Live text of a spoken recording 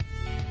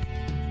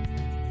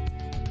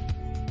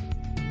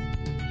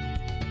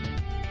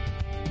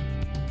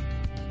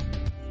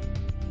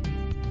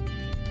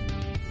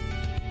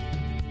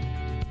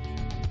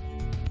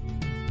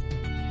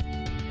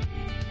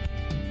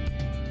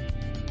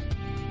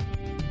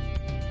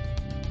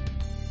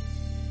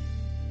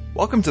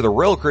Welcome to the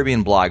Royal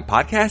Caribbean Blog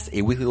Podcast,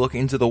 a weekly look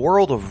into the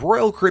world of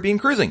Royal Caribbean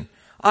cruising.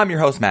 I'm your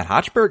host, Matt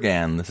Hochberg,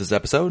 and this is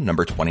episode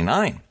number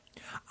 29.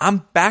 I'm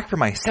back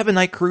from my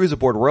 7-night cruise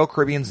aboard Royal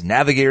Caribbean's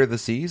Navigator of the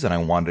Seas, and I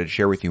wanted to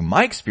share with you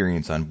my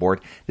experience on board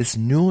this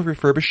newly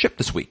refurbished ship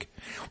this week.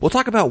 We'll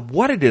talk about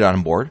what I did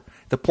on board,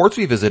 the ports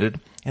we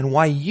visited, and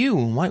why you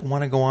might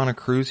want to go on a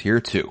cruise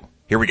here too.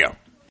 Here we go.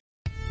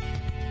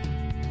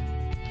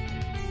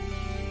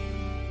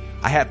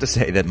 I have to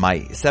say that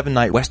my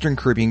 7-night Western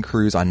Caribbean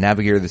cruise on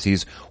Navigator of the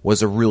Seas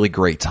was a really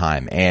great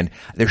time, and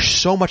there's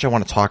so much I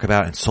want to talk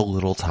about and so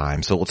little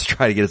time, so let's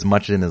try to get as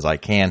much in as I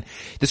can.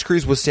 This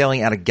cruise was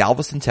sailing out of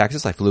Galveston,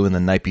 Texas. I flew in the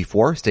night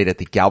before, stayed at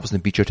the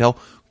Galveston Beach Hotel.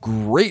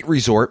 Great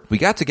resort. We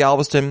got to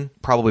Galveston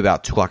probably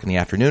about 2 o'clock in the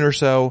afternoon or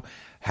so.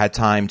 Had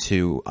time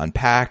to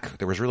unpack.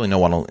 There was really no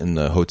one in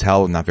the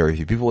hotel, not very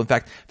few people. In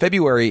fact,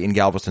 February in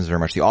Galveston is very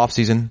much the off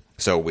season,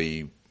 so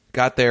we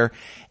got there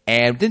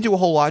and didn't do a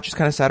whole lot, just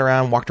kind of sat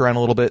around, walked around a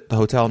little bit, the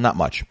hotel, not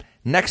much.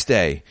 Next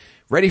day,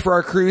 ready for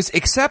our cruise,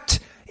 except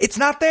it's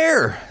not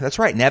there. That's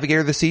right,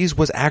 Navigator of the Seas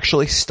was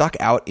actually stuck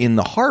out in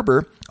the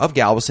harbor of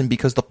Galveston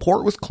because the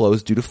port was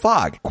closed due to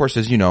fog. Of course,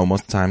 as you know,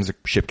 most of the times the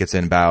ship gets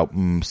in about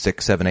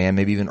 6, 7 a.m.,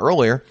 maybe even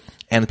earlier,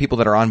 and the people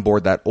that are on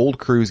board that old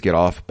cruise get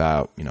off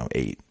about,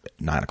 8,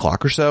 9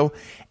 o'clock or so,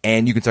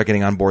 and you can start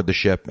getting on board the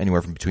ship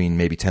anywhere from between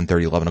maybe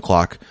 10:30, 11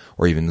 o'clock,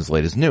 or even as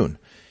late as noon.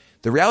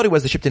 The reality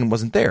was the ship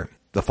wasn't there.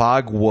 The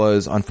fog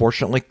was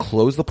unfortunately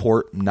closed the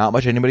port. Not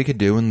much anybody could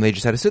do, and they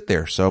just had to sit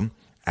there. So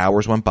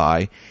hours went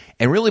by,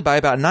 and really by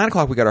about 9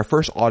 o'clock, we got our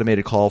first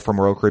automated call from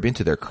Royal Caribbean.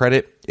 To their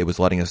credit, it was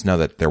letting us know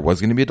that there was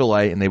going to be a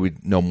delay, and they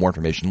would know more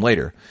information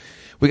later.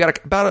 We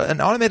got about an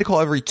automated call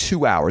every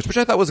 2 hours, which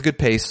I thought was a good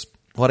pace,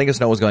 letting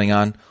us know what was going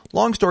on.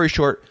 Long story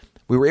short,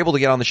 we were able to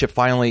get on the ship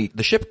finally.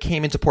 The ship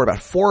came into port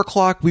about 4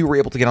 o'clock. We were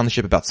able to get on the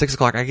ship about 6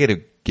 o'clock. I got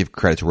to give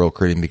credit to Royal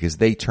Caribbean because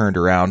they turned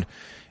around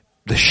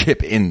the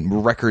ship in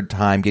record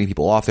time, getting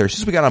people off there. As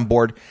soon as we got on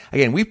board,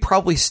 again, we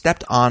probably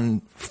stepped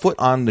on foot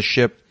on the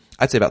ship,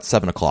 I'd say about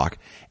 7 o'clock,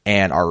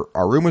 and our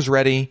room was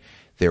ready.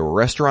 There were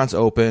restaurants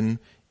open.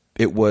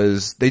 They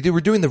were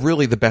doing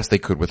the best they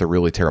could with a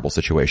really terrible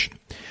situation.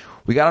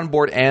 We got on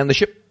board, and the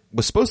ship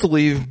was supposed to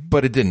leave,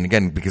 but it didn't,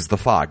 again, because of the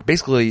fog.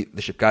 Basically,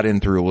 the ship got in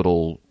through a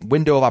little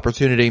window of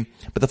opportunity,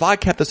 but the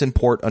fog kept us in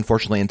port,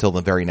 unfortunately, until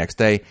the very next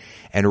day.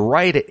 And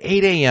right at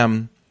 8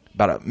 a.m.,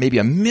 maybe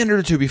a minute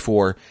or two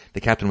before, the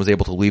captain was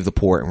able to leave the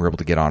port and we were able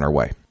to get on our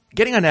way.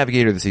 Getting on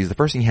Navigator of the Seas, the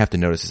first thing you have to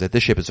notice is that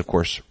this ship is, of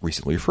course,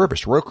 recently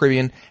refurbished. Royal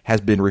Caribbean has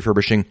been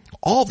refurbishing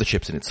all of the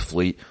ships in its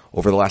fleet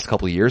over the last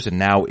couple of years, and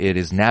now it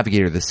is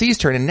Navigator of the Seas'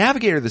 turn. And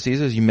Navigator of the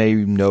Seas, as you may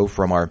know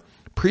from our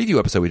preview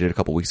episode we did a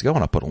couple weeks ago, and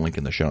I'll put a link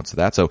in the show notes to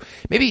that. So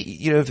maybe,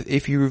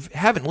 if you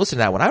haven't listened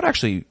to that one, I would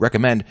actually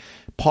recommend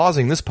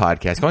pausing this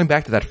podcast, going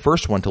back to that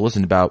first one to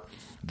listen about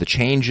the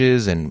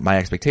changes and my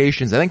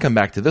expectations, and then come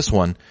back to this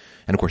one.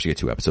 And of course, you get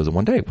 2 episodes in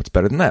one day. What's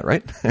better than that,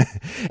 right?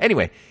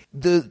 Anyway,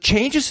 the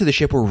changes to the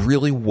ship were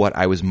really what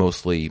I was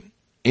mostly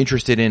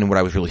interested in and what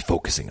I was really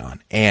focusing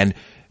on. And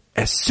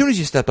as soon as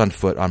you stepped on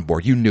foot on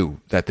board, you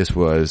knew that this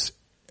was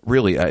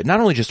really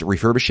not only just a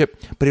refurbished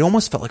ship, but it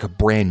almost felt like a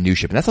brand new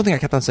ship. And that's something I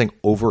kept on saying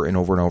over and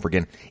over and over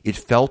again. It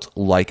felt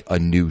like a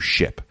new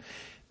ship.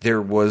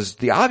 There was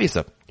the obvious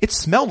stuff. It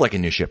smelled like a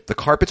new ship. The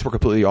carpets were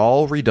completely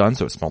all redone,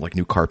 so it smelled like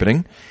new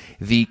carpeting.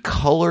 The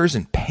colors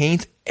and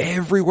paint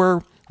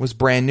everywhere was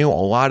brand new. A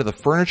lot of the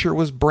furniture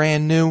was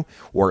brand new,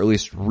 or at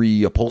least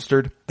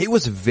reupholstered. It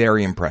was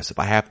very impressive,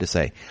 I have to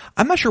say.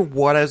 I'm not sure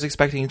what I was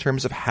expecting in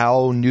terms of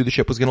how new the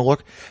ship was going to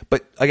look,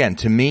 but again,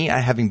 to me,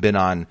 having been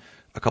on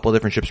a couple of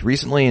different ships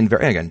recently, and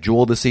again,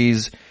 Jewel of the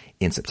Seas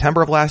in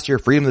September of last year,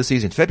 Freedom of the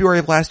Seas in February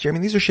of last year. I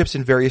mean, these are ships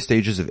in various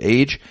stages of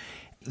age.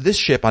 This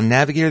ship on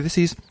Navigator of the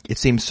Seas, it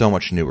seemed so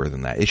much newer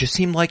than that. It just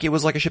seemed like it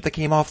was like a ship that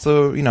came off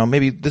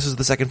maybe this is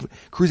the second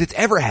cruise it's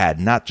ever had,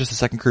 not just the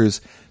second cruise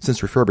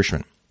since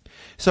refurbishment.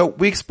 So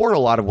we explored a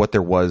lot of what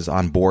there was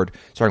on board,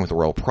 starting with the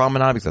Royal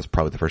Promenade, because that's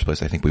probably the first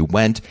place I think we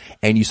went.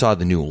 And you saw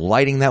the new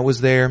lighting that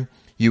was there.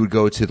 You would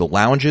go to the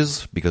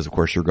lounges, because of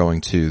course you're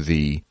going to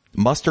the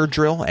muster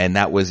drill, and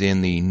that was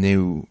in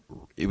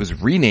it was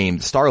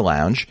renamed Star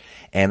Lounge,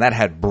 and that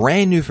had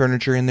brand new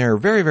furniture in there,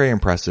 very, very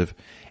impressive.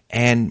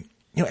 And,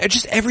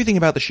 just everything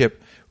about the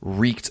ship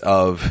reeked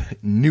of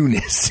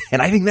newness,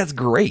 and I think that's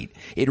great.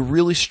 It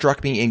really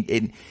struck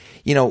me,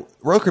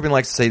 Royal Caribbean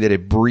likes to say that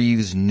it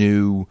breathes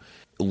new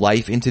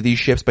life into these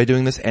ships by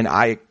doing this, and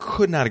I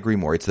could not agree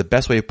more. It's the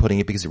best way of putting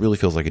it because it really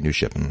feels like a new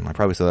ship, and I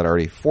probably said that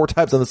already 4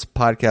 times on this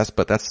podcast,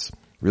 but that's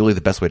really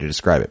the best way to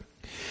describe it.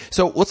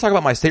 So let's talk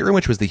about my stateroom,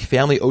 which was the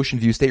Family Ocean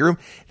View stateroom.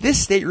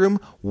 This stateroom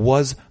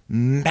was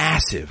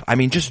massive. I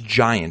mean, just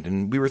giant,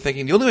 and we were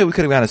thinking the only way we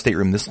could have gotten a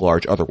stateroom this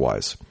large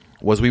otherwise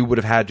was we would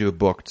have had to have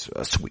booked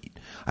a suite.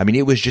 I mean,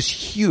 it was just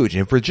huge,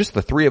 and for just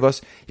the 3 of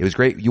us, it was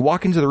great. You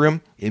walk into the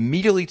room,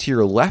 immediately to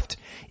your left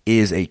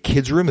is a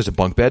kid's room. There's a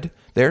bunk bed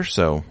there,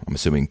 so I'm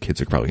assuming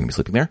kids are probably going to be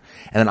sleeping there.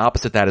 And then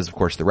opposite that is, of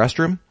course, the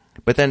restroom.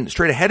 But then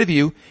straight ahead of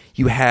you,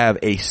 you have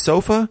a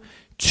sofa,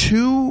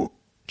 2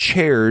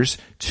 chairs,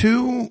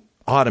 2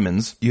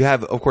 ottomans. You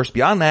have, of course,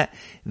 beyond that,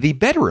 the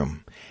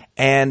bedroom.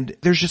 And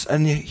there's just a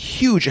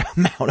huge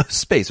amount of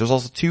space. There's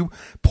also 2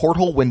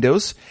 porthole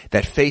windows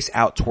that face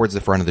out towards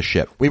the front of the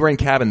ship. We were in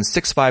cabin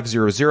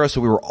 6500,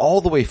 so we were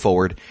all the way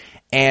forward.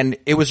 And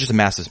it was just a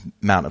massive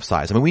amount of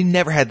size. I mean, we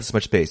never had this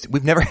much space.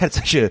 We've never had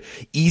such a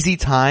easy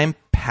time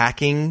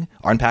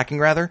unpacking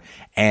rather,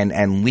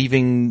 and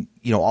leaving,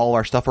 all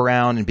our stuff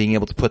around and being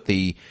able to put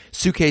the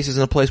suitcases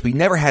in a place. We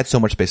never had so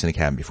much space in a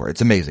cabin before.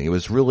 It's amazing. It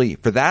was really,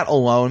 for that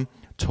alone,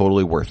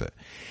 totally worth it.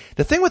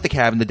 The thing with the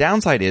cabin, the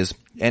downside is,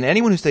 and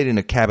anyone who stayed in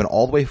a cabin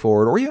all the way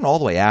forward or even all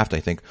the way aft,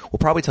 I think, will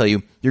probably tell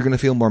you you're going to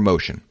feel more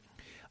motion.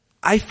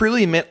 I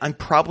freely admit I'm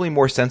probably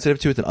more sensitive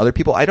to it than other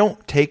people. I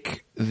don't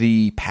take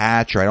the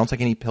patch, or I don't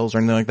take any pills or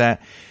anything like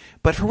that.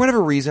 But for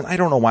whatever reason, I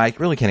don't know why, I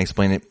really can't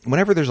explain it.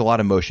 Whenever there's a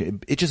lot of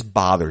motion, it just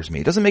bothers me.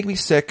 It doesn't make me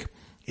sick.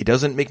 It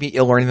doesn't make me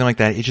ill or anything like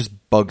that. It just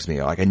bugs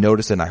me. Like, I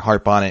notice it and I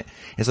harp on it.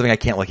 It's something I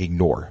can't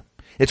ignore.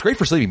 It's great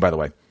for sleeping, by the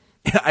way.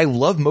 I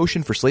love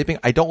motion for sleeping.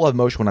 I don't love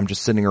motion when I'm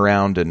just sitting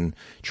around and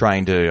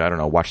trying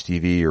to, watch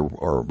TV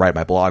or write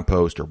my blog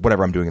post or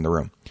whatever I'm doing in the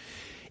room.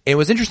 It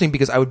was interesting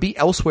because I would be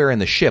elsewhere in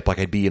the ship, like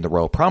I'd be in the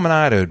Royal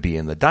Promenade, I would be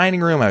in the dining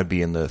room, I would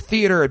be in the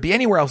theater, I'd be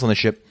anywhere else on the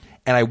ship,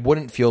 and I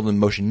wouldn't feel the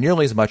motion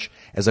nearly as much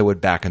as I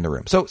would back in the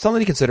room. So something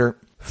to consider,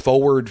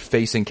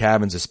 forward-facing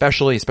cabins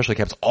especially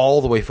cabins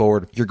all the way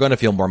forward, you're going to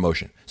feel more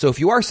motion. So if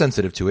you are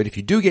sensitive to it, if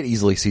you do get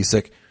easily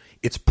seasick,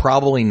 it's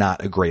probably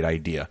not a great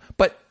idea.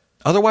 But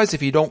otherwise,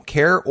 if you don't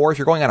care, or if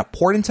you're going on a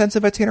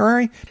port-intensive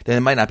itinerary, then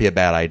it might not be a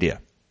bad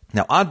idea.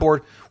 Now, on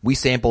board, we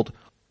sampled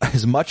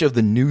as much of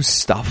the new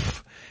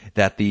stuff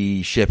that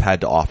the ship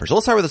had to offer. So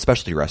let's start with the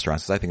specialty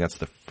restaurants, because I think that's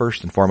the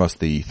first and foremost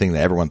the thing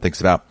that everyone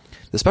thinks about.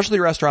 The specialty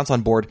restaurants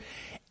on board,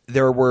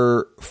 there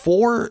were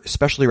 4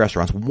 specialty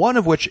restaurants, one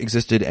of which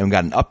existed and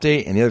got an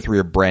update, and the other 3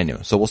 are brand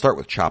new. So we'll start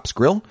with Chops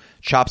Grill.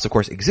 Chops, of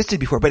course, existed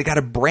before, but it got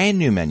a brand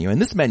new menu, and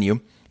this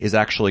menu is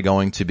actually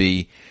going to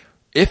be,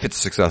 if it's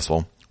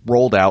successful,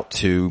 rolled out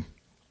to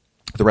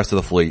the rest of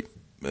the fleet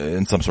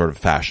in some sort of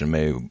fashion.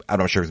 Maybe, I'm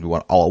not sure if it's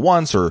going to be all at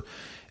once or,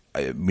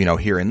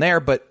 here and there,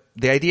 but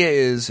the idea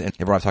is, and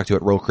everyone I've talked to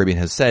at Royal Caribbean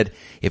has said,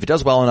 if it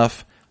does well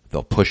enough,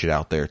 they'll push it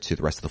out there to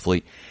the rest of the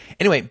fleet.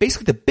 Anyway,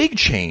 basically the big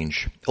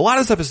change, a lot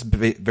of stuff is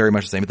very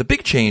much the same, but the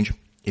big change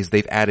is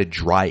they've added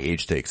dry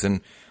aged steaks. And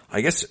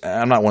I guess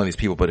I'm not one of these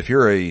people, but if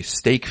you're a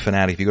steak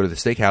fanatic, if you go to the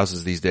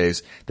steakhouses these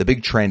days, the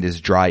big trend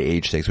is dry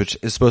aged steaks, which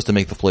is supposed to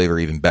make the flavor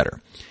even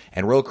better.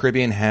 And Royal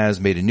Caribbean has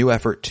made a new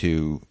effort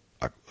to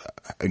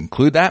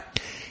include that.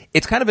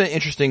 It's kind of an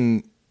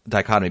interesting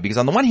dichotomy, because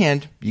on the one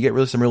hand, you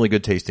get some really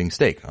good tasting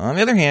steak. On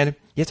the other hand,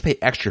 you have to pay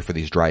extra for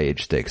these dry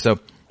aged steaks. So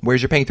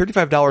whereas you're paying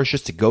 $35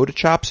 just to go to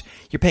Chops,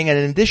 you're paying an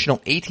additional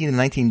 $18 to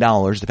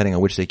 $19, depending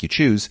on which steak you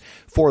choose,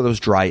 for those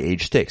dry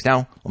aged steaks.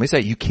 Now, let me say,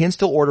 you can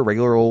still order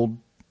regular old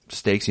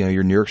steaks,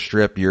 your New York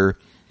strip, your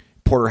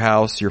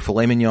porterhouse, your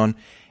filet mignon,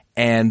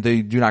 and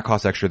they do not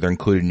cost extra. They're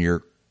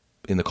included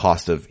in the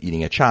cost of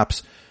eating at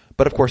Chops.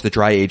 But of course, the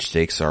dry aged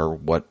steaks are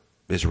what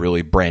is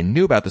really brand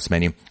new about this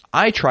menu.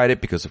 I tried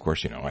it because, of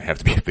course, I have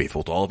to be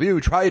faithful to all of you.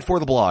 Try it for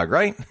the blog,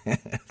 right?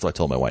 That's what I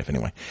told my wife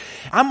anyway.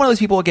 I'm one of those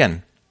people,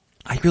 again,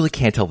 I really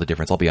can't tell the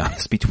difference, I'll be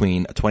honest,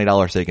 between a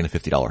 $20 steak and a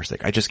 $50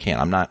 steak. I just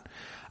can't. I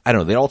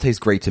don't know. They all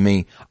taste great to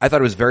me. I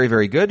thought it was very,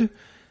 very good.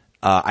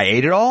 I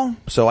ate it all,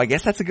 so I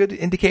guess that's a good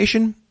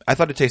indication. I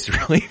thought it tasted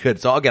really good.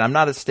 So again, I'm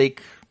not a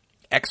steak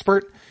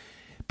expert,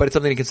 but it's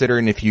something to consider.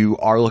 And if you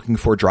are looking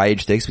for dry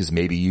aged steaks, because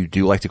maybe you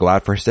do like to go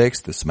out for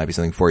steaks, this might be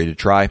something for you to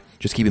try.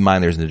 Just keep in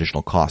mind there's an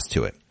additional cost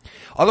to it.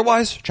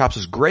 Otherwise, Chops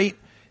was great.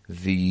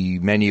 The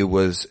menu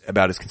was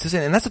about as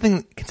consistent. And that's the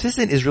thing.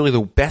 Consistent is really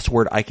the best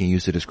word I can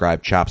use to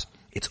describe Chops.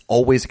 It's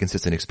always a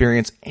consistent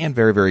experience and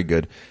very, very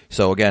good.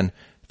 So again,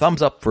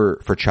 thumbs up for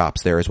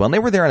Chops there as well. And they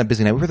were there on a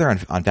busy night. We were there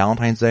on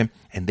Valentine's Day,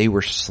 and they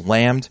were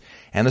slammed.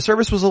 And the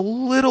service was a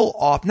little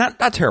off. Not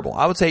terrible.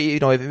 I would say,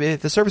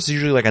 if the service is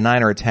usually like a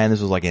 9 or a 10,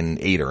 this was like an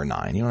 8 or a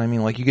 9. You know what I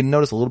mean? Like, you can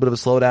notice a little bit of a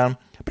slowdown,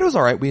 but it was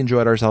alright. We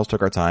enjoyed ourselves,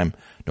 took our time.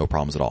 No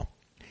problems at all.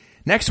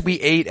 Next, we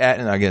ate at,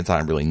 and again, it's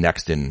not really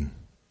next in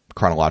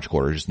chronological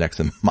order, just next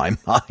in my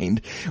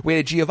mind. We ate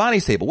at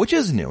Giovanni's table, which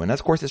is new. And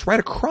that's, of course, it's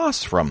right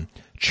across from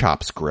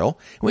Chops Grill.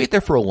 We ate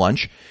there for a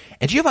lunch.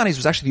 And Giovanni's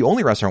was actually the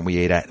only restaurant we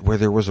ate at where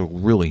there was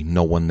really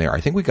no one there. I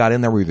think we got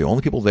in there, we were the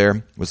only people there.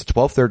 It was a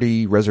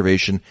 12:30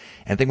 reservation,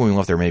 and I think when we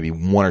left there, maybe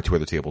 1 or 2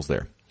 other tables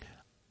there.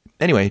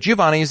 Anyway,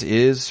 Giovanni's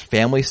is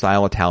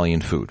family-style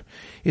Italian food.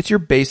 It's your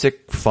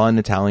basic, fun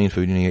Italian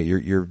food. You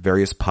get your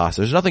various pastas.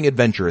 There's nothing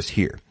adventurous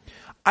here.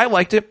 I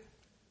liked it.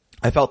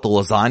 I felt the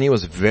lasagna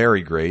was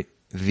very great.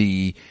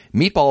 The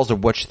meatballs,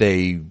 of which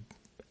they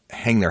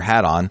hang their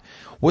hat on,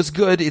 was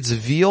good. It's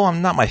veal.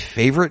 I'm not my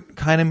favorite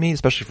kind of meat,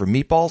 especially for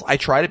meatballs. I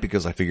tried it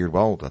because I figured,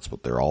 well, that's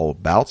what they're all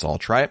about, so I'll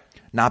try it.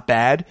 Not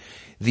bad.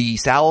 The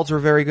salads were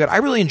very good. I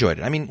really enjoyed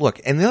it. I mean, look,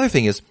 and the other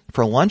thing is,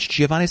 for lunch,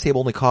 Giovanni's table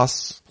only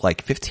costs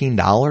like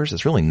 $15.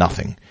 It's really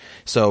nothing.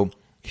 So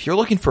if you're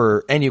looking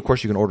for, and of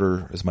course you can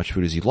order as much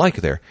food as you'd like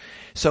there.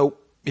 So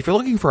if you're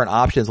looking for an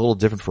option that's a little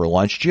different for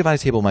lunch,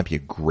 Giovanni's table might be a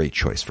great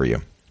choice for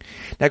you.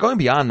 Now, going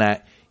beyond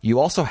that, you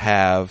also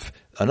have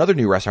another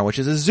new restaurant, which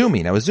is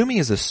Izumi. Now, Izumi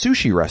is a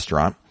sushi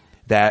restaurant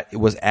that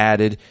was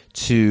added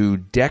to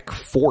deck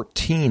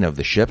 14 of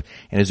the ship,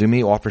 and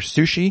Izumi offers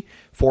sushi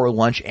for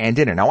lunch and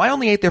dinner. Now, I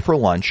only ate there for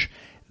lunch.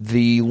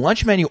 The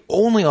lunch menu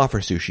only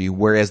offers sushi,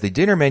 whereas the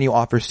dinner menu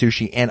offers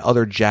sushi and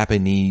other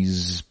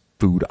Japanese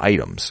food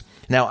items.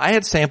 Now, I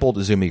had sampled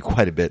Izumi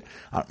quite a bit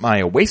on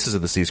my Oasis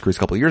of the Seas cruise a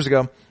couple of years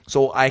ago,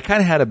 so I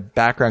kind of had a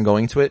background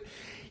going into it.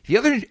 The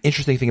other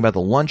interesting thing about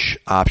the lunch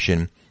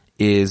option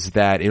is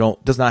that it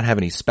does not have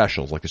any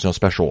specials, like there's no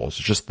special rolls.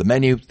 It's just the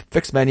menu,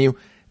 fixed menu,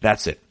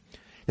 that's it.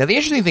 Now, the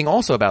interesting thing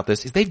also about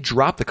this is they've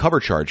dropped the cover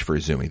charge for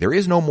Izumi. There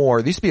is no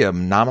more. There used to be a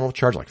nominal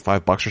charge, like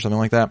 $5 or something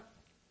like that.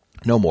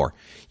 No more.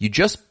 You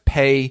just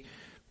pay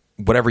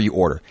whatever you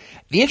order.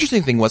 The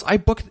interesting thing was I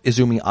booked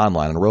Izumi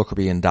online on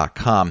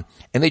RoyalCaribbean.com,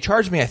 and they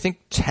charged me, I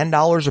think,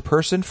 $10 a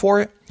person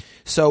for it.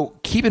 So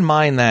keep in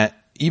mind that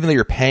even though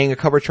you're paying a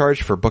cover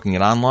charge for booking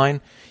it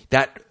online,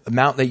 that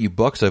amount that you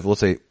book, so if,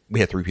 let's say we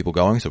had 3 people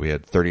going, so we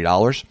had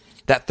 $30,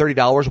 that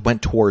 $30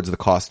 went towards the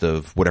cost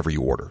of whatever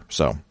you order.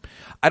 So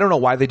I don't know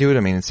why they do it.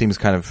 I mean, it seems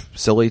kind of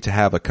silly to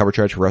have a cover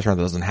charge for a restaurant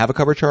that doesn't have a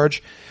cover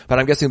charge, but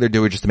I'm guessing they're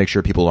doing it just to make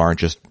sure people aren't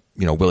just,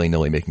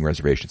 willy-nilly making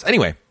reservations.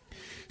 Anyway,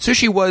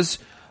 sushi was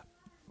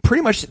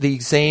pretty much the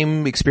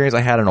same experience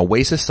I had on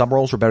Oasis. Some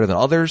rolls were better than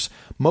others.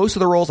 Most of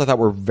the rolls I thought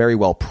were very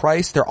well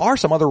priced. There are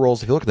some other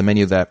rolls, if you look at the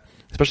menu, that,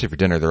 especially for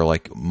dinner, they're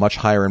like much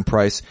higher in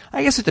price.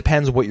 I guess it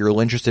depends what you're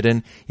interested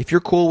in. If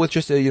you're cool with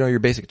just your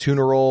basic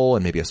tuna roll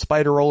and maybe a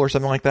spider roll or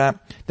something like that,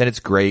 then it's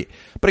great.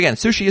 But again,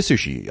 sushi is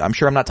sushi. I'm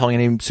sure I'm not telling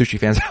any sushi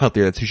fans out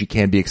there that sushi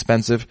can be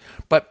expensive,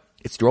 but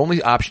it's the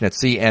only option at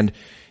sea. And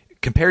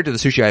compared to the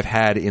sushi I've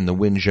had in the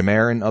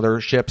Windjammer and other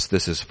ships,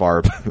 this is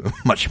far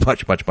much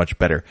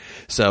better.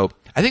 So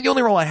I think the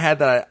only roll I had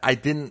that I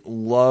didn't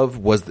love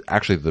was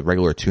actually the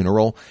regular tuna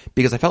roll,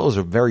 because I felt it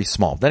was very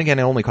small. Then again,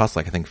 it only cost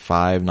I think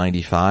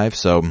 $5.95,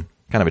 so kind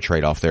of a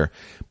trade-off there.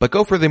 But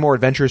go for the more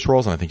adventurous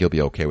rolls, and I think you'll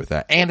be okay with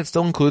that. And it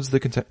still includes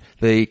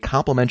the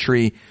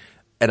complimentary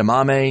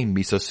edamame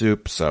miso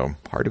soup, so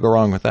hard to go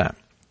wrong with that.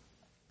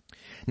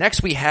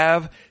 Next, we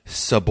have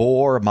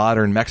Sabor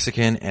Modern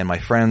Mexican, and my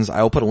friends,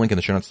 I will put a link in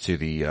the show notes to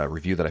the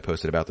review that I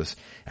posted about this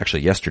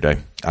actually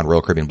yesterday on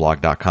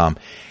RoyalCaribbeanBlog.com.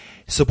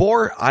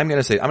 Sabor, I'm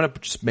going to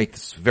just make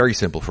this very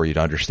simple for you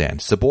to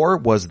understand. Sabor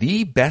was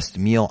the best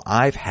meal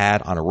I've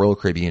had on a Royal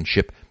Caribbean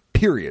ship,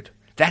 period.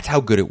 That's how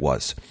good it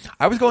was.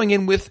 I was going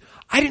in with,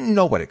 I didn't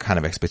know what kind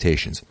of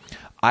expectations.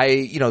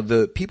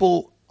 The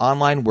people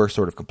online were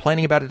sort of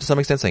complaining about it to some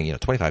extent, saying,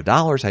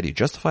 $25, how do you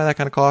justify that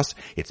kind of cost?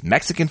 It's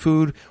Mexican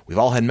food. We've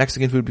all had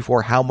Mexican food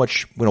before. How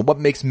much, what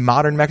makes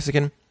modern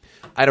Mexican?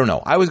 I don't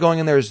know. I was going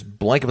in there as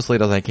blank of a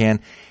slate as I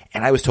can,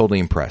 and I was totally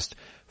impressed.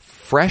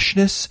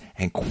 Freshness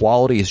and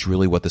quality is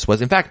really what this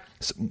was. In fact,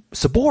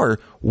 Sabor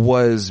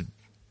was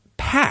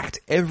packed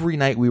every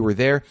night we were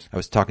there. I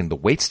was talking to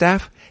the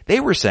waitstaff. They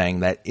were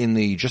saying that in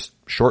the just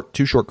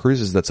two short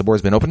cruises that Sabor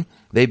has been open,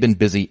 they've been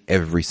busy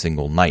every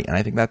single night. And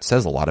I think that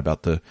says a lot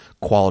about the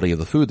quality of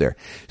the food there.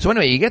 So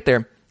anyway, you get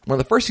there. One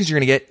of the first things you're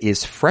going to get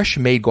is fresh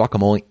made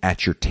guacamole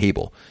at your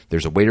table.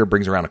 There's a waiter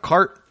brings around a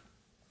cart,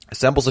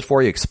 assembles it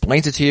for you,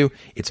 explains it to you.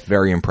 It's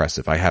very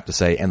impressive, I have to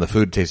say, and the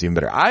food tastes even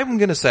better. I'm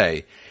going to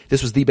say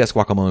this was the best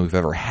guacamole we've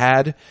ever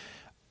had.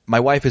 My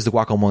wife is the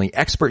guacamole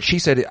expert. She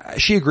said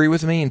she agreed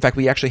with me. In fact,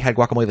 we actually had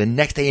guacamole the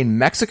next day in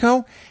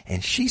Mexico,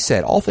 and she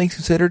said, all things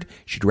considered,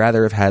 she'd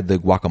rather have had the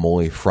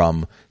guacamole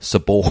from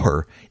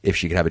Sabor if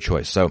she could have a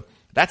choice. So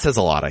that says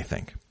a lot, I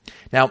think.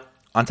 Now,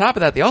 on top of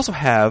that, they also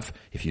have,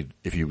 if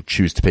you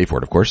choose to pay for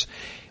it, of course,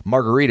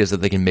 margaritas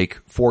that they can make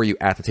for you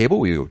at the table.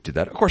 We did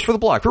that, of course, for the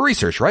blog, for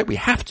research, right? We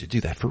have to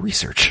do that for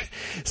research.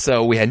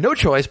 So we had no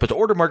choice but to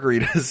order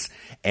margaritas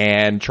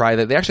and try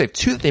that. They actually have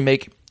 2 that they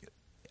make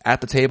at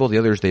the table. The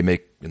others they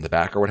make in the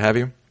back or what have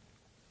you.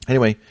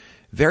 Anyway,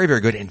 very, very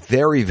good and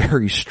very,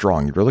 very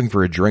strong. If you're looking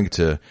for a drink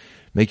to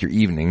make your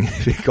evening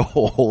go a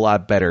whole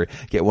lot better,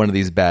 get one of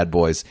these bad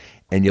boys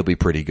and you'll be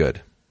pretty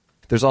good.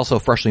 There's also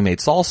freshly made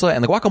salsa,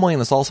 and the guacamole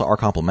and the salsa are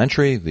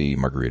complimentary. The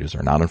margaritas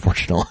are not,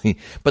 unfortunately,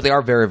 but they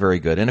are very, very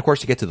good. And of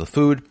course, you get to the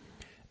food.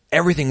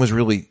 Everything was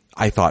really,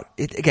 I thought,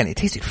 it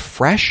tasted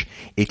fresh.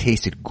 It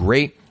tasted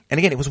great. And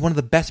again, it was one of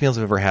the best meals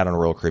I've ever had on a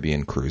Royal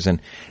Caribbean cruise.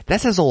 And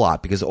that says a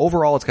lot, because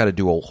overall it's got to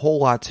do a whole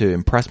lot to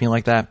impress me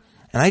like that.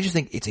 And I just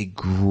think it's a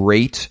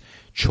great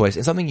choice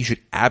and something you should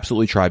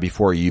absolutely try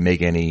before you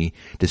make any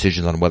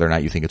decisions on whether or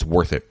not you think it's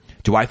worth it.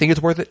 Do I think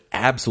it's worth it?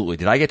 Absolutely.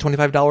 Did I get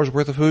 $25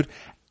 worth of food?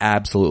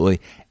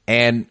 Absolutely.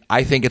 And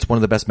I think it's one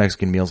of the best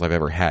Mexican meals I've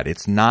ever had.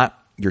 It's not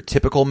your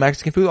typical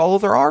Mexican food, although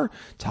there are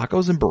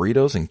tacos and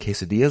burritos and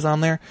quesadillas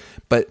on there.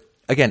 But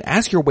again,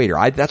 ask your waiter.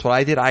 That's what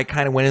I did. I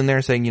kind of went in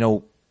there saying,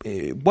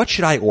 what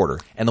should I order?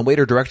 And the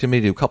waiter directed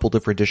me to a couple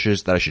different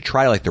dishes that I should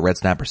try, like the red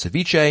snapper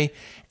ceviche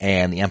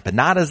and the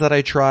empanadas that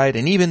I tried,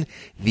 and even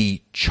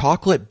the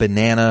chocolate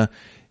banana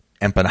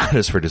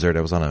empanadas for dessert.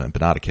 I was on an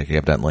empanada kick,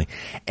 evidently.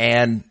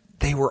 And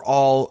they were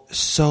all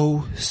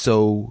so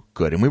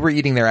good. And we were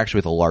eating there actually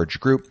with a large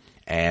group,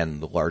 and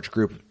the large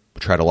group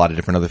tried a lot of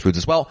different other foods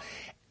as well.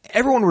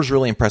 Everyone was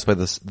really impressed by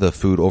the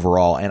food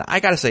overall, and I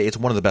gotta say, it's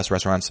one of the best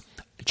restaurants.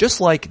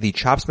 Just like the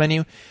Chops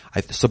menu,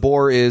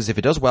 Sabor is, if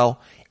it does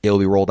well, it'll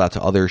be rolled out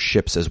to other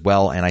ships as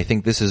well. And I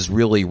think this is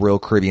really Royal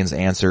Caribbean's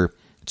answer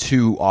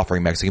to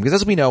offering Mexican.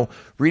 Because as we know,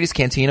 Rita's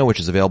Cantina, which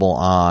is available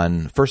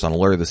first on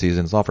Allure this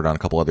season, it's offered on a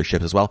couple other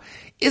ships as well,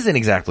 isn't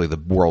exactly the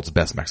world's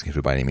best Mexican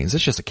food by any means.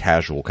 It's just a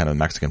casual kind of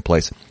Mexican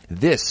place.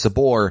 This,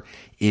 Sabor,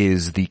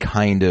 is the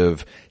kind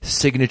of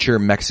signature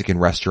Mexican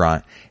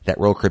restaurant that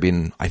Royal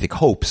Caribbean, I think,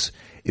 hopes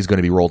is going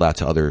to be rolled out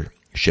to other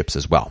ships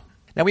as well.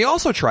 Now, we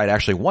also tried,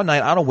 actually, one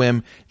night on a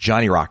whim,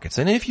 Johnny Rockets.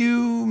 And if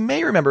you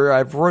may remember,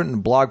 I've written a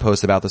blog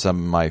post about this on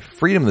my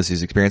Freedom of the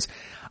Seas experience.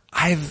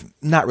 I've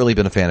not really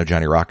been a fan of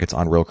Johnny Rockets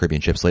on Royal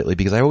Caribbean ships lately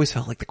because I always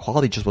felt like the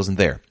quality just wasn't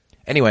there.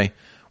 Anyway,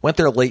 went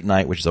there late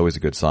night, which is always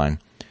a good sign,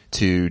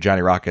 to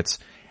Johnny Rockets,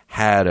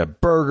 had a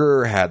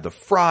burger, had the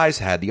fries,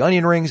 had the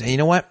onion rings, and you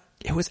know what?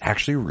 It was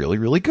actually really,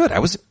 really good. I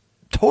was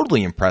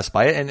totally impressed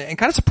by it and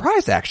kind of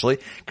surprised, actually,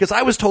 because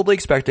I was totally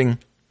expecting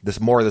this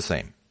more of the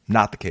same.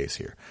 Not the case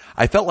here.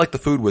 I felt like the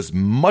food was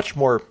much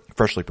more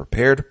freshly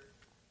prepared.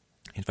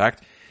 In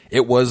fact,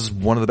 it was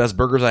one of the best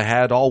burgers I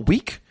had all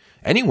week,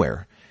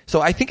 anywhere. So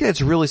I think that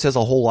really says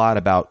a whole lot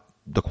about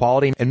the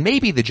quality. And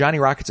maybe the Johnny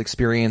Rockets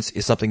experience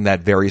is something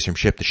that varies from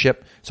ship to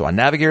ship. So on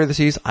Navigator of the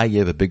Seas, I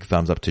give a big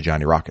thumbs up to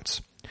Johnny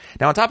Rockets.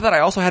 Now, on top of that, I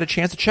also had a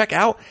chance to check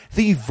out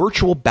the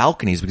virtual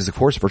balconies because, of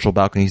course, virtual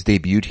balconies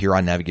debuted here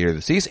on Navigator of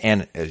the Seas.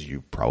 And as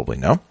you probably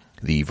know,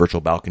 the virtual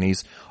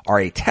balconies are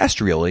a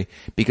test, really,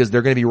 because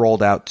they're going to be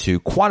rolled out to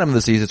Quantum of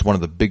the Seas. It's one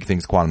of the big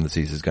things Quantum of the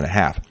Seas is going to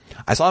have.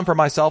 I saw them for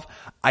myself.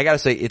 I got to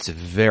say, it's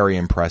very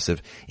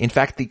impressive. In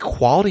fact, the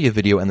quality of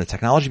video and the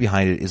technology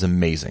behind it is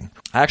amazing.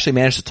 I actually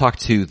managed to talk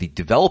to the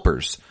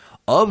developers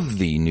of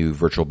the new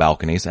virtual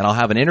balconies, and I'll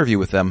have an interview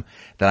with them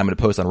that I'm going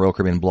to post on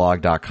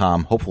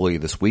RoyalCaribbeanBlog.com hopefully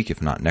this week,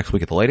 if not next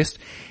week at the latest.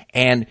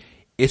 And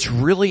it's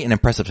really an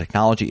impressive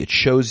technology. It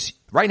shows,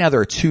 right now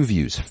there are two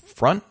views,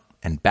 front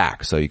and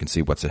back, so you can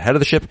see what's ahead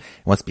of the ship and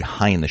what's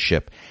behind the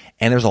ship.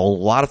 And there's a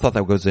lot of thought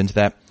that goes into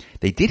that.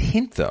 They did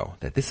hint, though,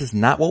 that this is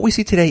not, what we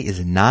see today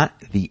is not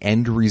the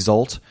end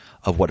result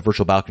of what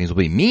virtual balconies will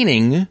be,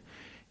 meaning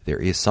there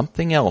is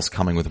something else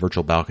coming with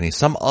virtual balconies,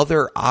 some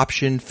other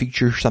option,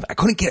 feature, something. I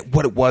couldn't get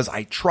what it was.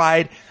 I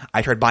tried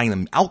buying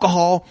them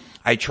alcohol.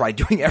 I tried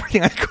doing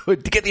everything I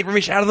could to get the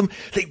information out of them.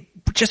 They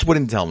just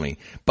wouldn't tell me.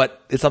 But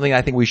it's something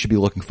I think we should be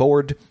looking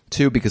forward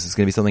to because it's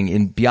going to be something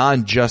in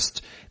beyond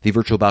just the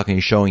virtual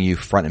balcony showing you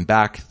front and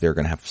back. They're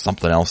going to have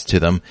something else to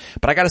them.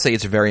 But I got to say,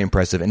 it's very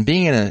impressive. And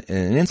being in an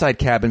inside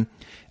cabin,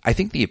 I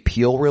think the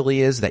appeal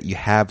really is that you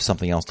have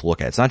something else to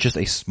look at. It's not just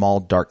a small,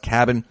 dark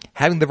cabin.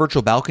 Having the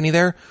virtual balcony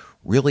there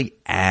really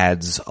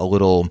adds a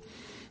little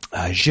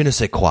je ne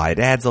sais quoi. It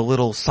adds a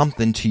little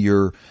something to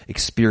your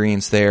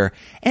experience there.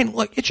 And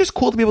look, it's just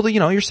cool to be able to,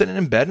 you're sitting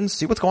in bed and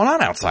see what's going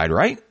on outside,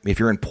 right? If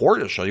you're in port,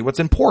 it'll show you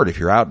what's in port. If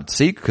you're out at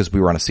sea, because we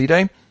were on a sea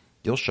day,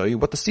 it'll show you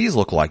what the seas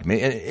look like. And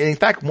in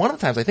fact, one of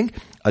the times I think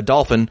a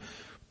dolphin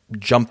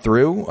jumped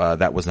through.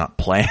 That was not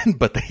planned,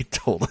 but they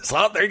told us,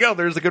 oh, there you go.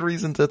 There's a good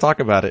reason to talk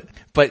about it.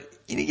 But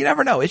you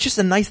never know. It's just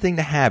a nice thing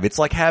to have. It's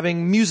like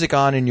having music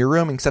on in your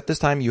room, except this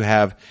time you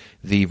have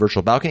the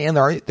virtual balcony and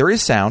there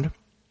is sound.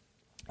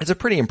 It's a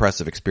pretty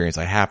impressive experience,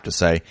 I have to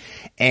say.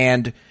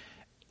 And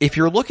if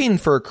you're looking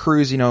for a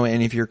cruise,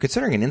 and if you're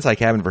considering an inside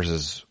cabin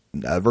versus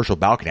a virtual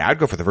balcony, I'd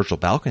go for the virtual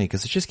balcony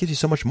because it just gives you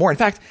so much more. In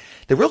fact,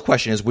 the real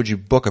question is, would you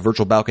book a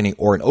virtual balcony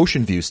or an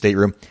ocean view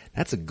stateroom?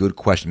 That's a good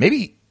question.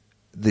 Maybe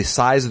the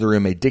size of the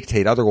room may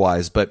dictate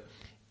otherwise, but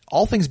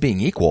all things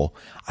being equal,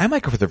 I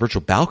might go for the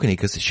virtual balcony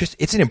because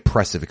it's an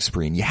impressive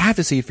experience. You have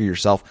to see it for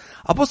yourself.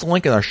 I'll post a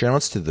link in our show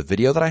notes to the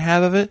video that I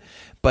have of it,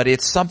 but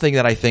it's something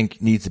that I think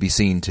needs to be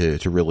seen to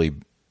really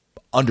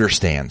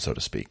understand, so to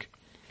speak.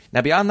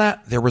 Now, beyond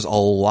that, there was a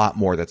lot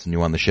more that's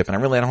new on the ship, and I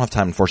don't have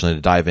time, unfortunately,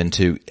 to dive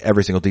into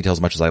every single detail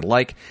as much as I'd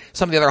like.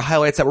 Some of the other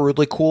highlights that were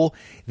really cool,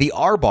 the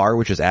R bar,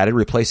 which is added,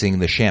 replacing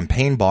the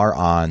champagne bar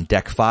on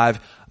Deck 5,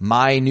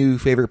 my new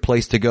favorite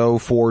place to go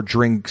for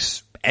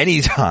drinks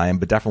anytime,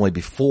 but definitely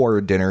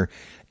before dinner.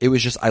 It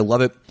was just, I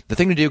love it. The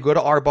thing to do, go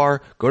to R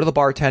bar, go to the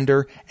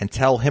bartender, and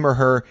tell him or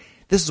her,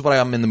 this is what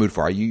I'm in the mood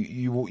for.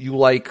 You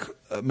like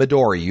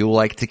Midori, you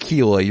like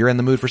tequila, you're in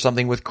the mood for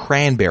something with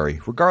cranberry.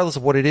 Regardless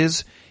of what it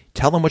is,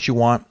 tell them what you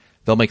want.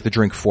 They'll make the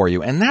drink for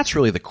you. And that's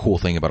really the cool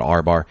thing about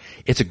R Bar.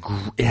 It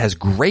has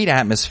great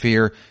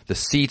atmosphere. The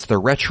seats, the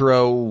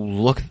retro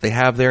look that they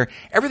have there.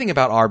 Everything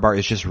about R Bar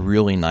is just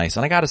really nice.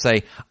 And I gotta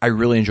say, I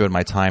really enjoyed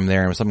my time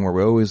there. It was something where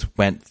we always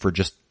went for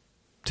just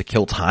to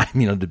kill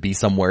time, to be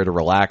somewhere to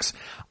relax.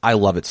 I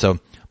love it. So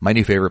my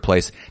new favorite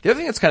place. The other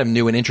thing that's kind of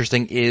new and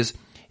interesting is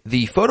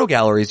the photo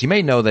galleries. You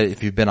may know that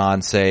if you've been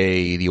on,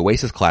 say, the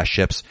Oasis class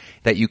ships,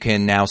 that you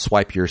can now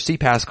swipe your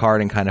SeaPass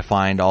card and kind of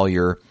find all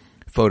your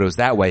photos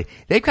that way.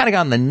 They've kind of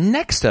gone the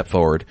next step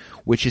forward,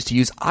 which is to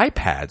use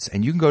iPads.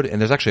 And you can go to, and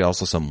there's actually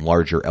also some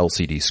larger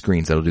LCD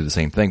screens that'll do the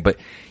same thing, but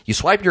you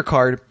swipe your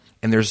card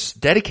and there's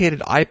dedicated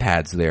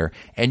iPads there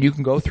and you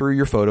can go through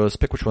your photos,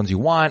 pick which ones you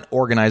want,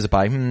 organize it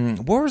by,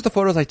 what was the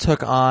photos I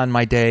took on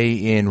my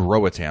day in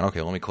Roatan?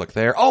 Okay, let me click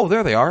there. Oh,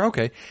 there they are.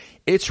 Okay.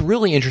 It's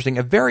really interesting.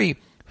 A very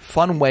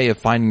fun way of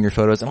finding your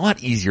photos, and a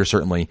lot easier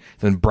certainly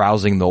than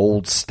browsing the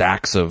old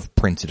stacks of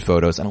printed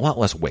photos, and a lot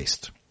less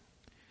waste.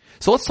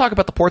 So let's talk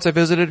about the ports I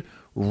visited: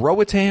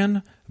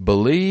 Roatan,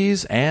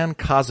 Belize, and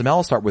Cozumel.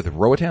 I'll start with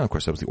Roatan. Of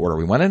course, that was the order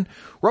we went in.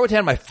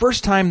 Roatan, my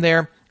first time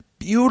there.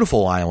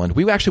 Beautiful island.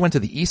 We actually went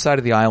to the east side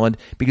of the island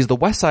because the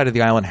west side of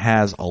the island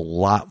has a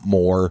lot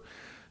more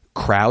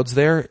crowds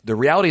there. The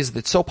reality is that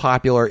it's so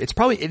popular. It's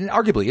probably,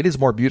 arguably, it is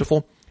more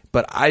beautiful,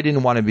 but I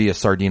didn't want to be a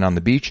sardine on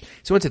the beach.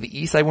 So I went to the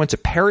east. I went to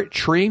Parrot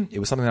Tree. It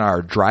was something that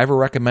our driver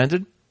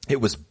recommended. It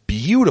was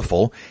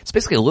beautiful. It's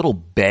basically a little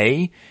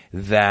bay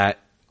that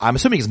I'm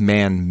assuming is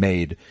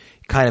man-made,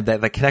 kind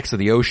of that connects to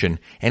the ocean.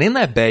 And in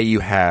that bay, you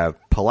have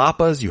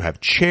palapas, you have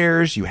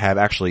chairs, you have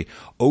actually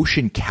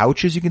ocean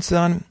couches you can sit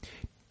on.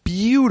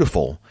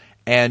 Beautiful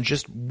and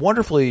just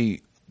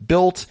wonderfully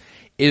built.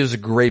 It is a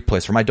great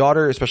place for my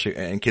daughter, especially,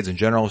 and kids in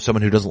general,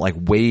 someone who doesn't like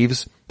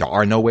waves. There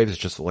are no waves. It's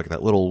just like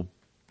that little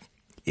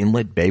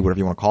inlet bay, whatever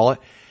you want to call it.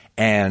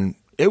 And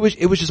it was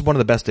just one of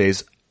the best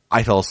days.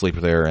 I fell asleep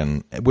there,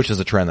 and which is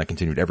a trend that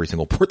continued every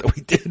single port that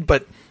we did,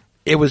 but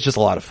it was just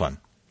a lot of fun.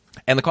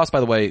 And the cost,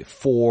 by the way,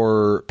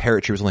 for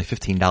Parrot Tree was only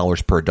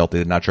 $15 per adult. They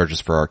did not charge us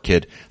for our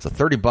kid. So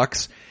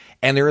 $30.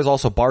 And there is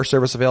also bar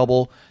service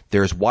available.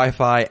 There's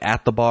Wi-Fi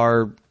at the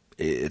bar.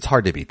 It's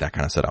hard to beat that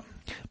kind of setup.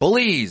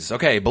 Belize.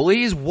 Okay,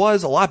 Belize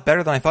was a lot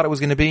better than I thought it was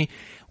going to be.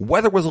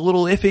 Weather was a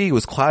little iffy. It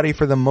was cloudy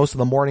for the most of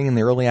the morning and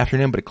the early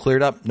afternoon, but it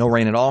cleared up. No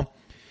rain at all.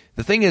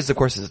 The thing is, of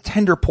course, it's a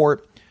tender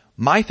port.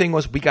 My thing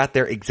was we got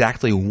there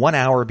exactly 1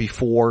 hour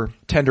before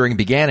tendering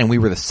began, and we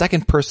were the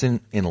second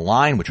person in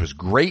line, which was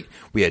great.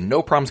 We had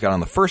no problems. Got on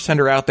the first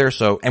tender out there,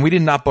 and we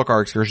did not book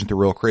our excursion through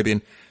Royal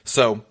Caribbean.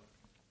 So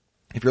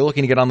if you're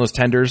looking to get on those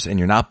tenders and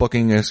you're not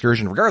booking an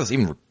excursion, regardless,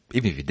 even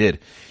if you did,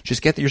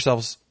 just get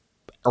yourselves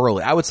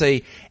early. I would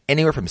say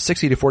anywhere from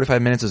 60 to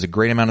 45 minutes is a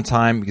great amount of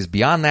time, because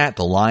beyond that,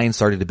 the line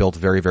started to build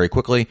very, very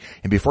quickly.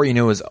 And before you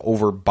knew, it was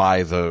over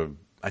by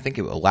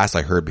last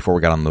I heard before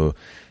we got on the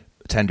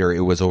tender, it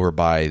was over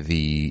by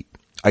the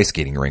ice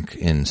skating rink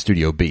in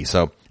Studio B.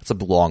 So it's a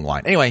long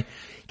line. Anyway,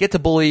 get to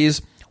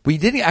Belize. We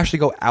didn't actually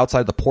go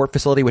outside the port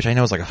facility, which I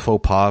know is like a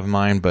faux pas of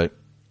mine, but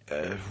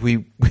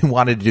we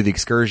wanted to do the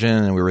excursion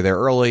and we were there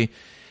early.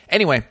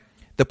 Anyway,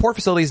 the port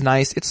facility is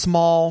nice. It's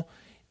small.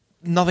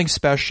 Nothing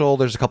special.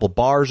 There's a couple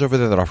bars over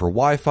there that offer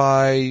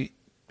Wi-Fi.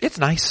 It's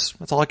nice.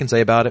 That's all I can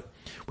say about it.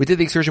 We did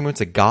the excursion. We went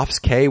to Goff's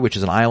Cay, which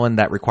is an island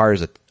that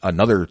requires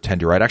another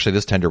tender ride. Actually,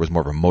 this tender was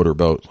more of a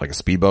motorboat, like a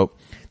speedboat.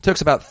 It took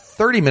us about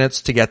 30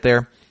 minutes to get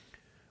there.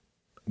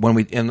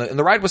 And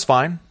the ride was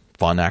fun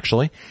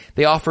actually.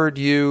 They offered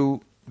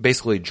you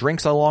basically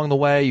drinks along the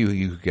way.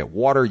 You could get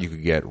water, you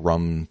could get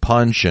rum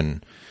punch,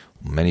 and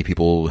many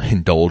people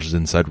indulged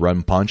in said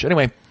rum punch.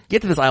 Anyway,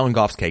 get to this island,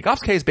 Goff's Cay.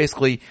 Goff's Cay is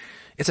basically,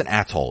 it's an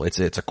atoll. It's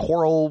a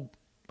coral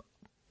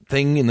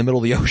thing in the middle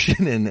of the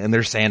ocean, and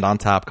there's sand on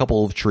top, a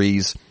couple of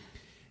trees.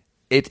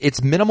 It's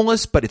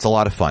minimalist, but it's a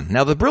lot of fun.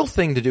 Now, the real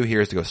thing to do here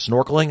is to go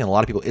snorkeling, and a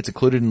lot of people, it's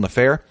included in the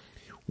fare.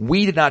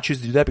 We did not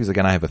choose to do that because,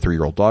 again, I have a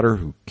 3-year-old daughter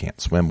who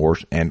can't swim or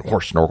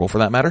snorkel for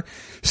that matter.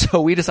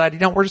 So we decided,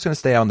 we're just going to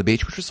stay out on the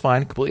beach, which was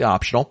fine, completely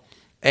optional.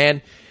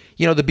 And,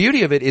 the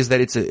beauty of it is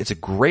that it's a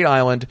great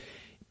island.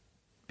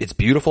 It's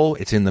beautiful.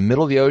 It's in the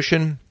middle of the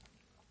ocean.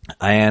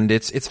 And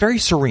it's very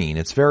serene.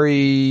 It's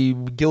very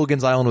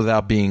Gilligan's Island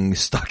without being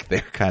stuck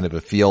there kind of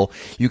a feel.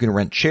 You can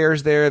rent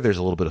chairs there. There's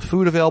a little bit of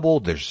food available.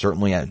 There's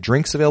certainly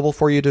drinks available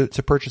for you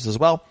to purchase as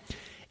well.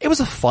 It was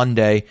a fun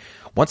day.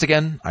 Once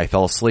again, I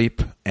fell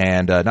asleep,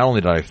 and not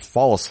only did I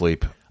fall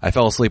asleep, I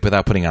fell asleep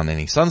without putting on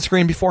any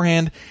sunscreen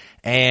beforehand,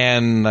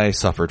 and I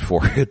suffered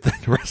for it the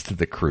rest of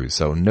the cruise.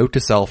 So note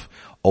to self,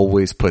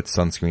 always put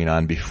sunscreen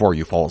on before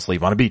you fall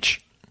asleep on a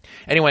beach.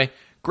 Anyway,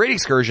 great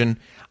excursion.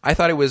 I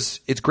thought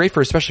it's great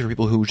especially for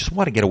people who just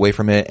want to get away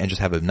from it and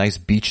just have a nice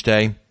beach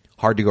day.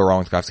 Hard to go wrong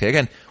with Goff's Cay.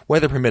 Again,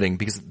 weather permitting,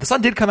 because the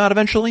sun did come out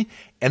eventually,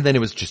 and then it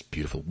was just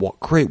beautiful.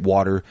 Great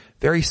water,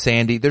 very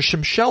sandy. There's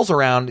some shells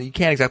around. You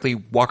can't exactly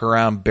walk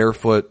around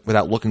barefoot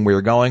without looking where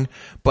you're going,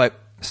 but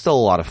still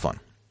a lot of fun.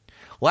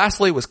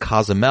 Lastly was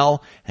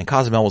Cozumel, and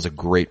Cozumel was a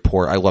great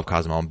port. I love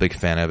Cozumel. I'm a big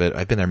fan of it.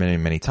 I've been there many,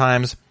 many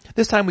times.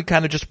 This time we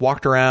kind of just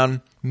walked around,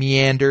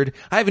 meandered.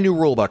 I have a new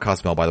rule about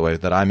Cozumel, by the way,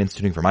 that I'm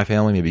instituting for my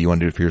family. Maybe you want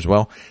to do it for yours as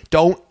well.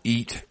 Don't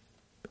eat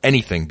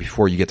anything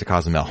before you get to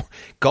Cozumel.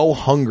 Go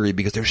hungry,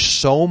 because there's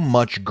so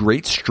much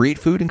great street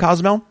food in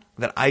Cozumel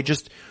that I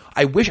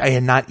wish I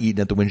had not eaten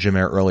at the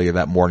Windjammer earlier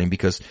that morning,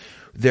 because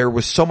there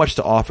was so much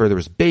to offer. There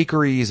was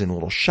bakeries and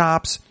little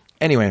shops.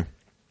 Anyway,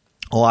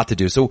 a lot to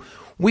do. So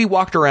we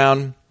walked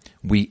around.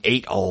 We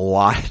ate a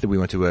lot. We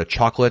went to a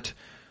chocolate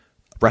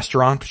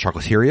restaurant,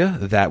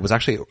 chocolatiera, that was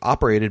actually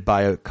operated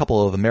by a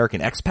couple of American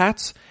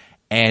expats,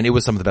 and it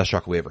was some of the best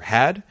chocolate we ever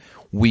had.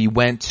 We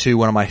went to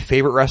one of my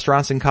favorite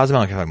restaurants in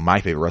Cozumel, like my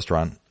favorite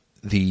restaurant,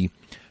 the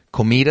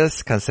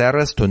Comidas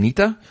Caseras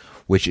Tonita,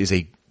 which is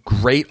a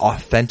great,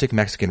 authentic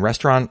Mexican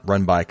restaurant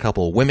run by a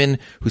couple of women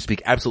who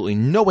speak absolutely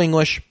no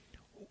English.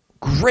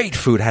 Great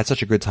food. Had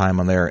such a good time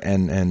on there.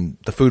 And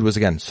the food was,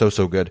 again, so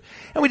good.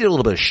 And we did a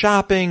little bit of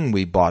shopping.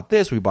 We bought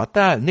this, we bought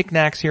that,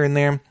 knickknacks here and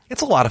there.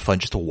 It's a lot of fun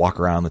just to walk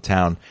around the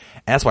town.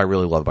 And that's what I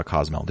really love about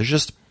Cozumel.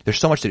 There's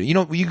so much to do. You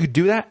know, you could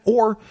do that,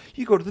 or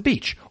you go to the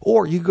beach,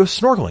 or you go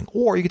snorkeling,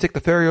 or you could take the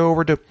ferry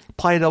over to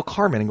Playa del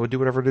Carmen and go do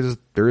whatever it is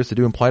there is to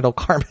do in Playa del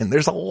Carmen.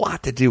 There's a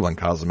lot to do on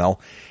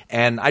Cozumel.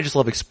 And I just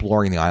love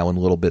exploring the island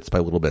little bits by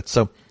little bits.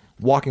 So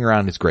walking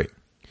around is great.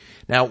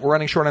 Now, we're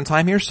running short on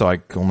time here, so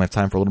I only have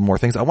time for a little more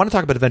things. I want to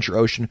talk about Adventure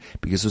Ocean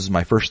because this is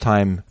my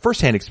firsthand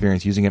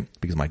experience using it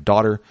because my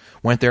daughter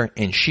went there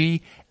and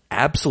she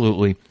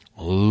absolutely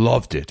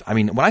loved it. I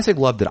mean, when I say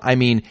loved it, I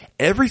mean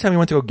every time we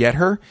went to go get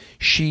her,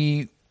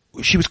 she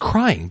was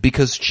crying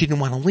because she didn't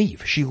want to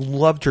leave. She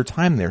loved her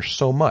time there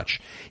so much.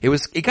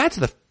 It got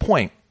to the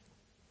point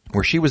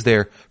where she was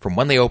there from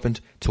when they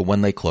opened to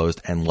when they closed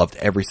and loved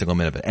every single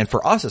minute of it. And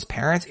for us as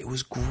parents, it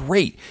was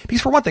great. Because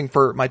for one thing,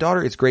 for my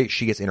daughter, it's great.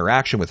 She gets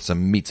interaction with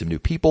meet some new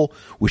people,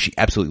 which she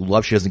absolutely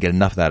loves. She doesn't get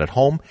enough of that at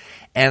home.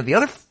 And the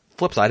other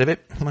flip side of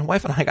it, my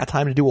wife and I got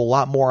time to do a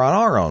lot more on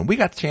our own. We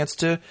got a chance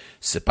to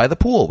sit by the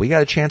pool. We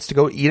got a chance to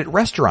go eat at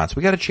restaurants.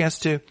 We got a chance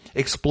to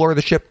explore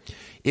the ship.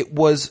 It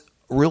was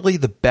really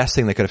the best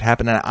thing that could have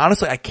happened. And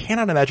honestly, I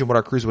cannot imagine what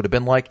our cruise would have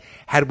been like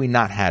had we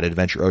not had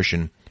Adventure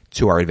Ocean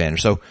to our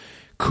advantage. So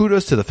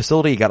kudos to the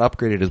facility. It got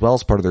upgraded as well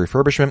as part of the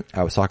refurbishment.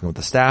 I was talking with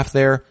the staff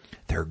there.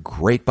 They're a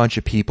great bunch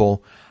of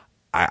people.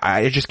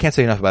 I just can't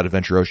say enough about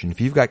Adventure Ocean.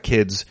 If you've got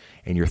kids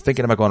and you're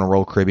thinking about going to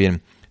Royal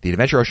Caribbean, the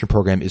Adventure Ocean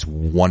program is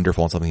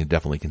wonderful and something to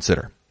definitely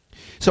consider.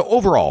 So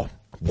overall,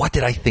 what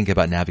did I think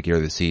about Navigator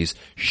of the Seas?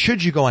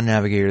 Should you go on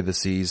Navigator of the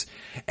Seas?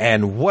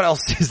 And what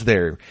else is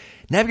there?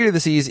 Navigator of the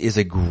Seas is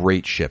a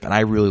great ship, and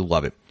I really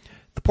love it.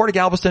 The Port of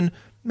Galveston,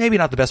 maybe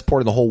not the best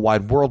port in the whole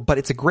wide world, but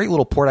it's a great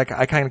little port.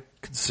 I kind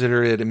of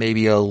consider it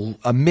maybe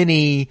a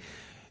mini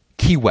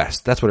Key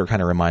West. That's what it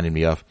kind of reminded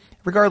me of.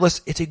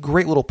 Regardless, it's a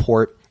great little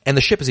port, and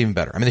the ship is even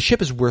better. I mean, the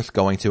ship is worth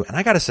going to, and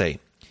I gotta say,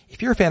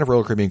 if you're a fan of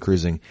Royal Caribbean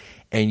cruising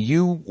and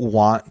you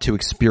want to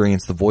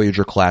experience the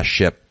Voyager class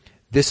ship,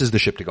 this is the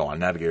ship to go on,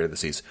 Navigator of the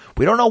Seas.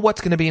 We don't know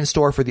what's going to be in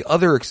store for the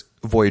other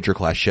Voyager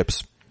class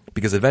ships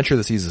because Adventure of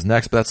the Seas is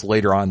next, but that's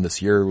later on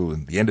this year,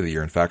 the end of the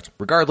year, in fact.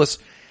 Regardless,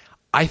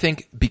 I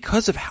think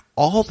because of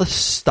all the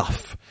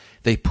stuff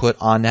they put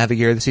on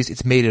Navigator of the Seas,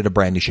 it's made it a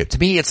brand new ship. To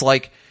me, it's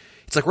like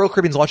Royal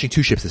Caribbean's launching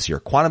two ships this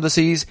year, Quantum of the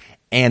Seas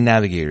and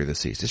Navigator of the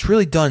Seas. It's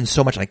really done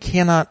so much, and I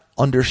cannot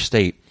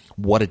understate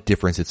what a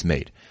difference it's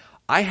made.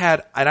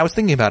 And I was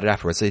thinking about it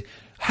afterwards. Say,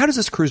 how does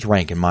this cruise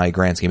rank in my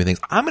grand scheme of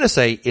things? I'm going to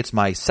say it's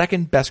my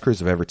second best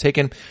cruise I've ever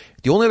taken.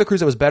 The only other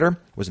cruise that was better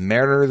was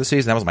Mariner of the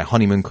Seas, and that was my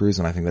honeymoon cruise,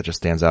 and I think that just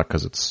stands out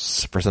because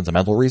it's for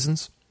sentimental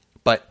reasons.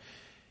 But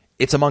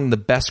it's among the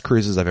best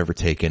cruises I've ever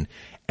taken,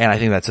 and I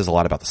think that says a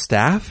lot about the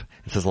staff.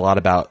 It says a lot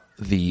about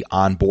the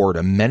onboard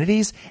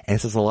amenities, and it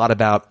says a lot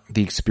about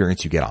the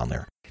experience you get on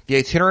there. The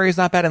itinerary is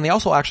not bad, and they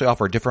also actually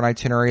offer a different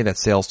itinerary that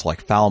sails to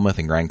like Falmouth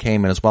and Grand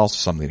Cayman as well, so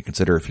something to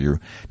consider if you've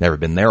never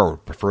been there or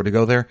prefer to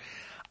go there.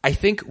 I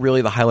think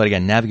really the highlight,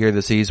 again, Navigator of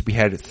the Seas, we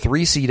had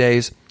 3 sea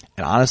days,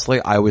 and honestly,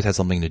 I always had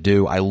something to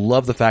do. I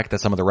love the fact that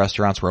some of the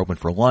restaurants were open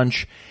for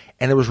lunch,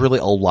 and there was really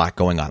a lot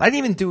going on. I didn't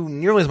even do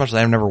nearly as much as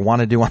I never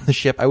want to do on the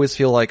ship. I always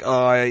feel like,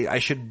 I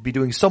should be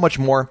doing so much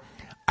more.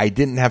 I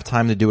didn't have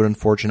time to do it,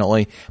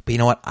 unfortunately, but you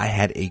know what? I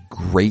had a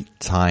great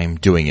time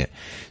doing it.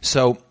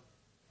 So,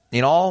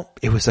 in all,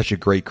 it was such a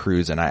great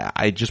cruise, and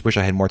I just wish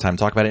I had more time to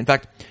talk about it. In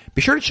fact,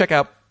 be sure to check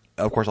out,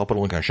 of course, I'll put a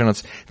link in our show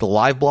notes, the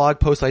live blog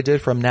post I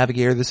did from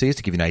Navigator of the Seas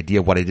to give you an idea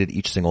of what I did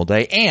each single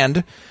day.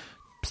 And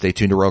stay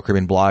tuned to Royal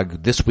Caribbean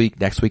blog this week,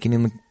 next week, and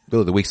in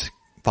the weeks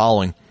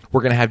following.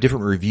 We're going to have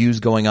different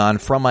reviews going on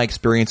from my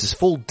experiences,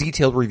 full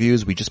detailed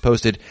reviews. We just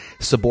posted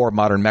Sabor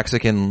Modern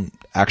Mexican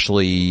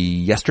actually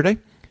yesterday.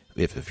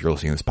 If you're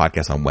listening to this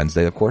podcast on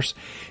Wednesday, of course,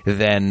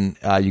 then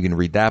you can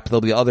read that. But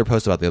there'll be other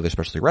posts about the other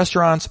specialty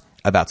restaurants,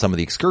 about some of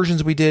the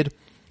excursions we did.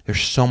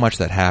 There's so much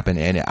that happened,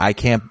 and I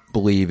can't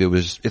believe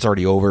it's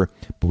already over,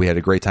 but we had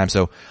a great time.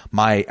 So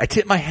I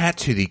tip my hat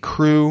to the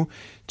crew,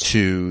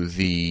 to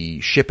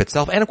the ship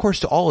itself, and of course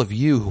to all of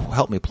you who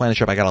helped me plan the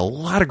trip. I got a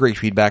lot of great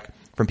feedback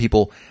from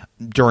people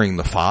during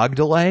the fog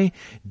delay,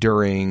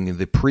 during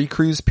the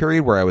pre-cruise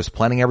period where I was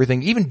planning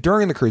everything, even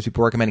during the cruise,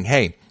 people recommending,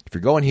 hey, if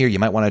you're going here, you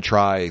might want to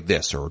try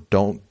this, or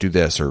don't do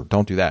this, or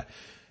don't do that.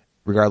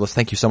 Regardless,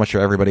 thank you so much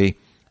to everybody.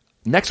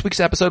 Next week's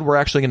episode, we're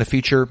actually going to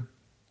feature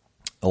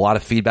a lot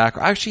of feedback.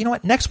 Actually, you know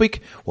what? Next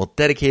week, we'll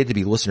dedicate it to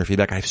be listener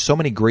feedback. I have so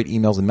many great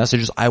emails and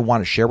messages I want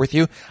to share with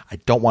you. I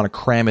don't want to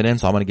cram it in,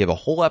 so I'm going to give a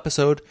whole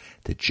episode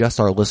to just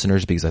our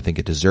listeners because I think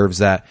it deserves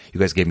that. You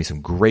guys gave me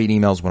some great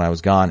emails when I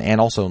was gone, and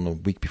also in the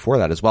week before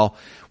that as well.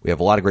 We have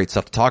a lot of great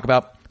stuff to talk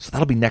about, so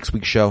that'll be next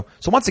week's show.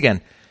 So once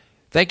again,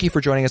 thank you for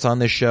joining us on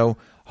this show.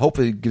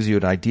 Hopefully it gives you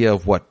an idea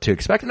of what to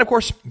expect. And of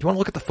course, if you want to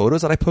look at the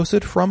photos that I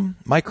posted from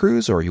my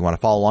cruise, or you want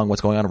to follow along what's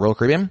going on in Royal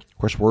Caribbean, of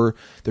course,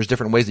 there's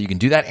different ways that you can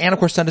do that. And of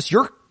course, send us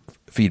your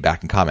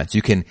feedback and comments.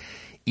 You can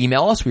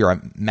Email us. We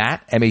are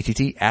Matt,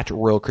 M-A-T-T, at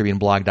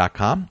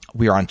RoyalCaribbeanBlog.com.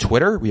 We are on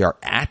Twitter. We are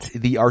at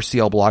the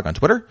RCL Blog on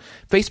Twitter.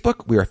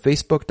 Facebook, we are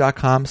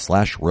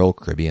Facebook.com/Royal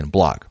Caribbean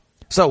Blog.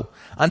 So,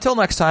 until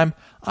next time,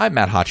 I'm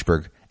Matt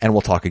Hochberg, and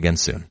we'll talk again soon.